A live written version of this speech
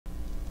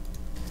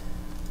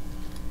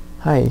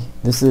Hi,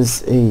 this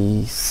is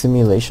a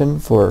simulation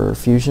for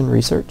fusion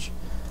research.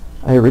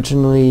 I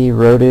originally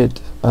wrote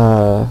it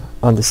on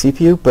the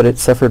CPU, but it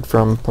suffered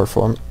from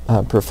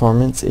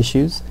performance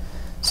issues.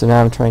 So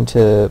now I'm trying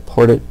to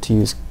port it to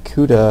use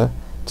CUDA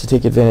to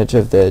take advantage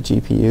of the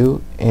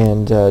GPU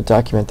and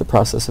document the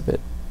process of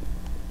it.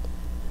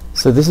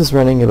 So this is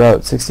running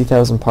about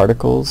 60,000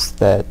 particles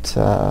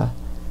that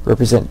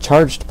represent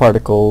charged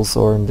particles,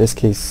 or in this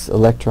case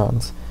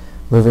electrons,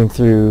 moving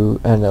through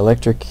an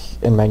electric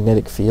and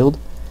magnetic field.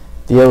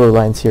 The yellow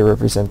lines here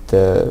represent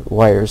the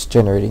wires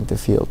generating the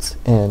fields,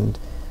 and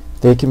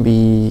they can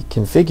be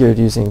configured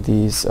using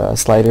these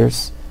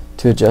sliders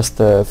to adjust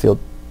the field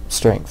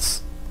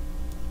strengths.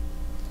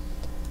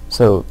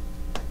 So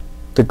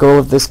the goal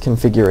of this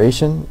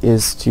configuration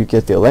is to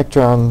get the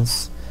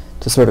electrons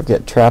to sort of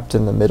get trapped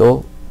in the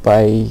middle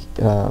by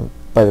the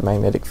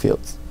magnetic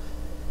fields.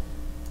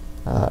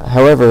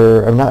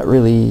 However, I'm not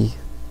really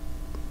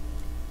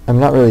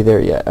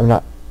there yet. I'm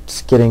not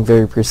getting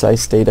very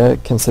precise data,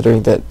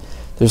 considering that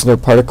there's no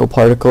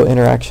particle-particle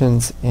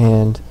interactions,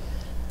 and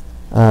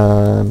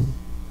for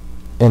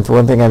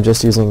one thing, I'm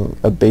just using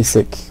a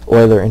basic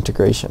Euler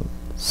integration.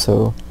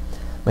 So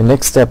my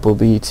next step will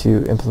be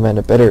to implement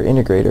a better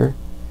integrator,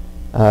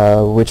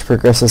 which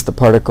progresses the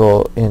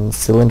particle in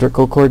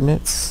cylindrical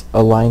coordinates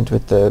aligned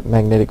with the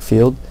magnetic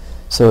field,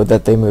 so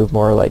that they move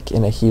more like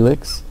in a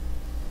helix.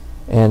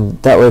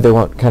 And that way they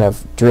won't kind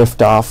of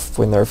drift off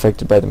when they're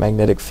affected by the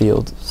magnetic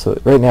field.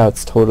 So right now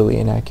it's totally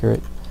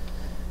inaccurate.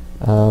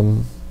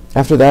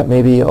 After that,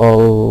 maybe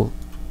I'll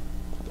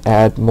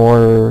add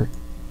more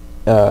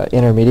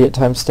intermediate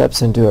time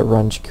steps and do a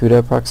Runge CUDA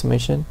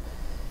approximation.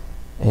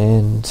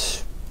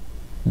 And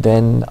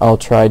then I'll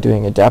try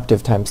doing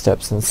adaptive time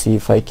steps and see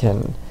if I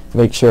can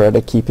make sure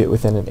to keep it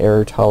within an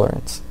error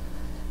tolerance.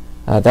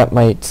 That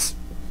might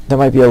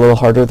be a little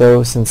harder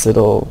though, since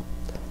it'll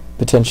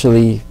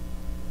potentially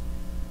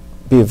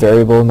be a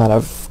variable amount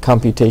of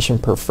computation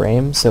per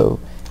frame, so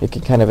it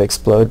can kind of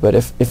explode, but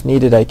if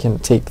needed, I can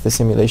take the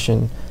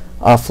simulation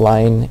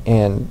offline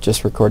and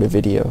just record a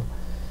video.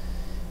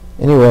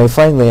 Anyway,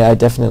 finally, I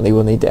definitely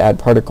will need to add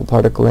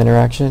particle-particle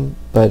interaction,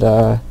 but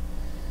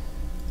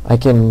I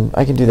can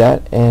do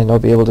that, and I'll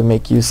be able to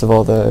make use of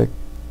all the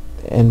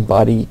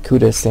n-body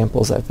CUDA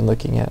samples I've been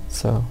looking at,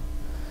 so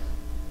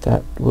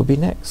that will be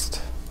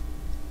next.